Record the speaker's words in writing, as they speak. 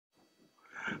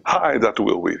Hi, Dr.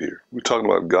 Will Wheat here. We're talking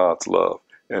about God's love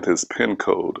and his pin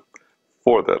code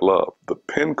for that love. The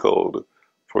pin code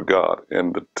for God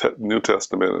in the New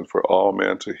Testament and for all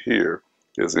men to hear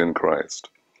is in Christ.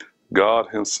 God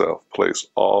himself placed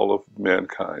all of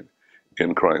mankind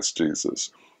in Christ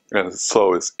Jesus. And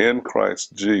so it's in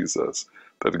Christ Jesus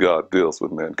that God deals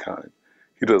with mankind.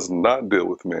 He does not deal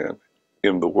with man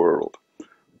in the world.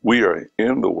 We are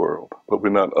in the world, but we're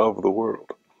not of the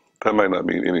world. That might not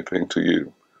mean anything to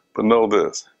you. But know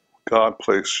this, God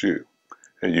placed you,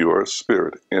 and you are a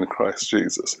spirit in Christ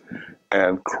Jesus.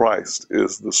 And Christ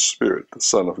is the Spirit, the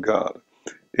Son of God.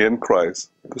 In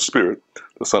Christ, the Spirit,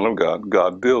 the Son of God,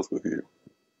 God deals with you.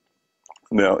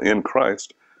 Now, in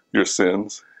Christ, your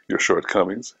sins, your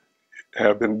shortcomings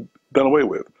have been done away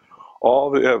with.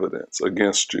 All the evidence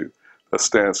against you that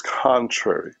stands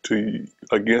contrary to you,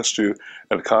 against you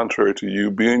and contrary to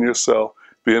you being yourself,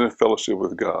 being in fellowship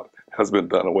with God, has been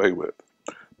done away with.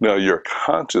 Now, your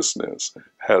consciousness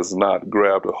has not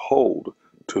grabbed a hold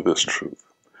to this truth.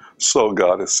 So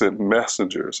God has sent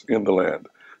messengers in the land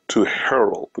to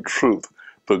herald the truth,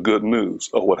 the good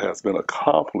news of what has been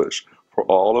accomplished for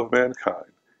all of mankind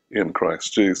in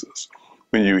Christ Jesus.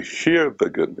 When you hear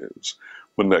the good news,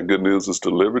 when that good news is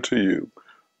delivered to you,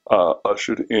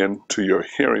 ushered into your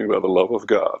hearing by the love of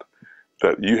God,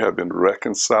 that you have been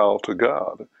reconciled to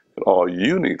God, and all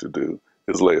you need to do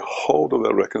is lay hold of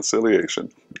that reconciliation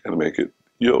and make it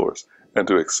yours, and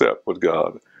to accept what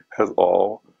God has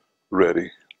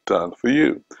already done for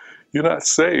you. You're not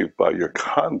saved by your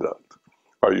conduct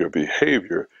or your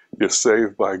behavior. You're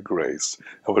saved by grace.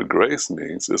 And what grace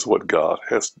means is what God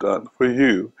has done for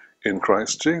you in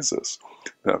Christ Jesus.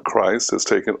 Now, Christ has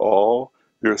taken all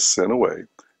your sin away,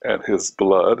 and his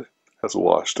blood has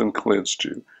washed and cleansed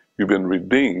you. You've been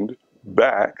redeemed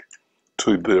back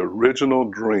to the original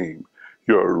dream,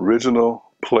 your original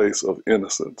place of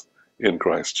innocence in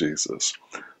Christ Jesus.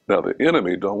 Now, the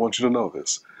enemy don't want you to know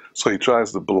this, so he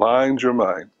tries to blind your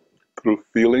mind through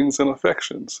feelings and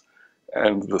affections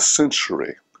and the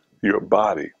sensory, your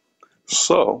body.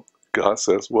 So God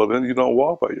says, well, then you don't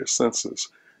walk by your senses.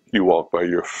 You walk by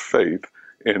your faith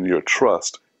and your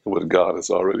trust in what God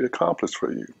has already accomplished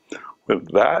for you. When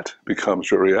that becomes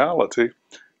your reality,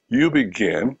 you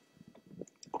begin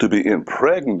to be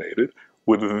impregnated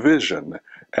with vision.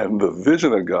 And the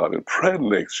vision that God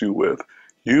impregnates you with,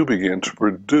 you begin to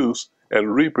produce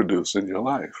and reproduce in your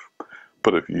life.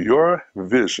 But if your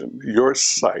vision, your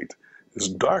sight is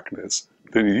darkness,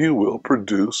 then you will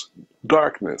produce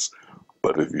darkness.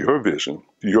 But if your vision,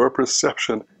 your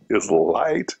perception is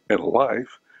light and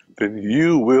life, then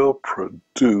you will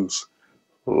produce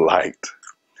light.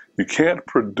 You can't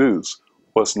produce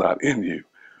what's not in you.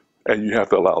 And you have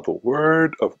to allow the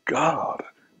Word of God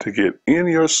to get in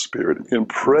your spirit,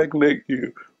 impregnate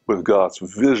you with God's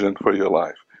vision for your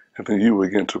life. And then you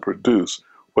begin to produce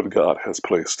what God has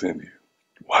placed in you.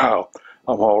 Wow,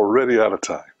 I'm already out of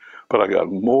time, but I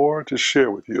got more to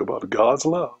share with you about God's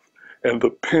love and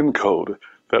the pin code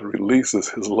that releases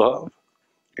his love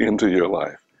into your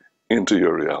life, into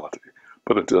your reality.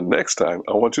 But until next time,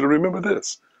 I want you to remember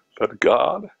this, that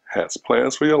God has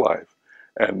plans for your life,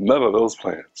 and none of those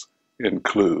plans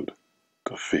include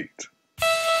defeat.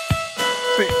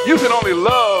 See, you can only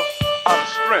love out of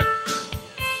strength.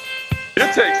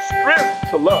 It takes strength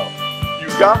to love. You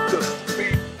got to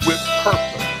speak with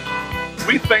purpose.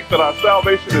 We think that our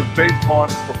salvation is based on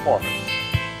performance.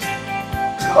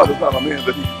 God is not a man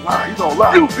that he can lie. He don't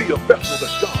lie. You be a vessel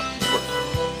that God can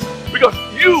work.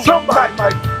 Because somebody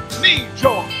might need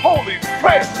your holy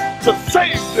prayer to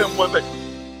save them when they